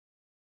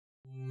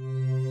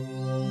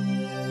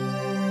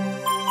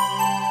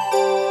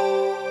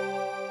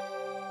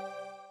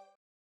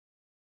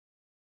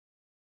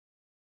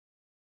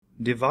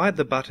Divide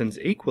the buttons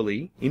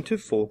equally into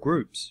 4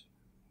 groups.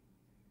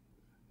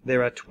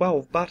 There are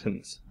 12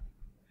 buttons.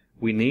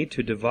 We need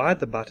to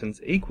divide the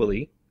buttons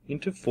equally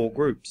into 4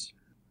 groups.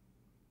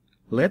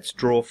 Let's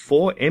draw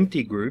 4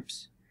 empty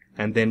groups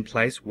and then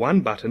place 1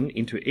 button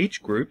into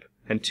each group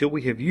until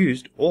we have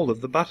used all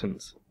of the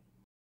buttons.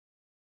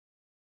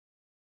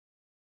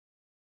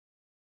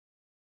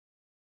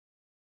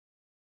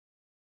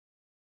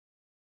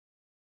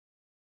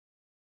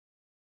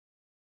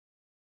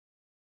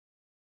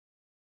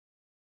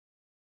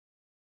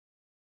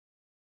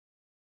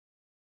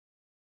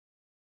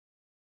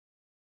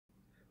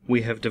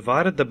 We have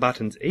divided the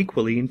buttons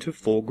equally into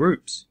 4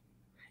 groups.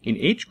 In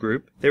each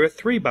group there are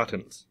 3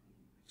 buttons,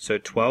 so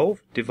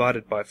 12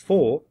 divided by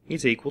 4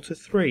 is equal to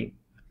 3.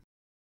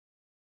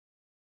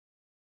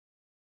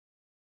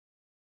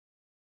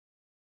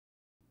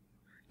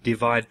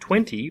 Divide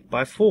 20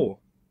 by 4.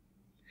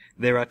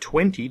 There are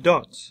 20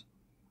 dots.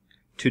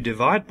 To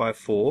divide by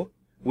 4,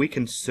 we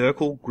can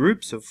circle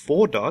groups of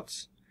 4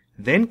 dots,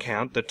 then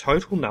count the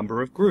total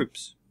number of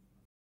groups.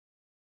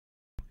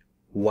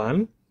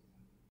 1,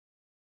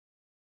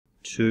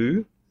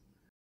 2,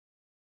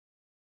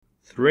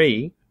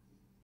 3,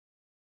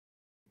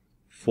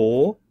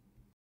 4,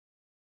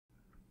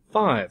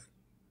 5.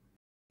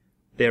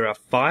 There are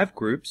 5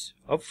 groups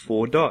of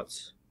 4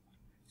 dots,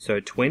 so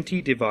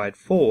 20 divide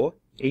 4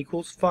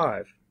 equals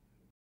 5.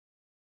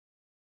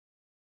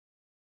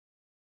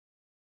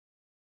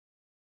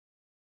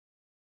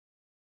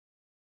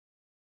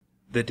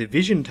 The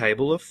division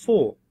table of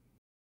 4.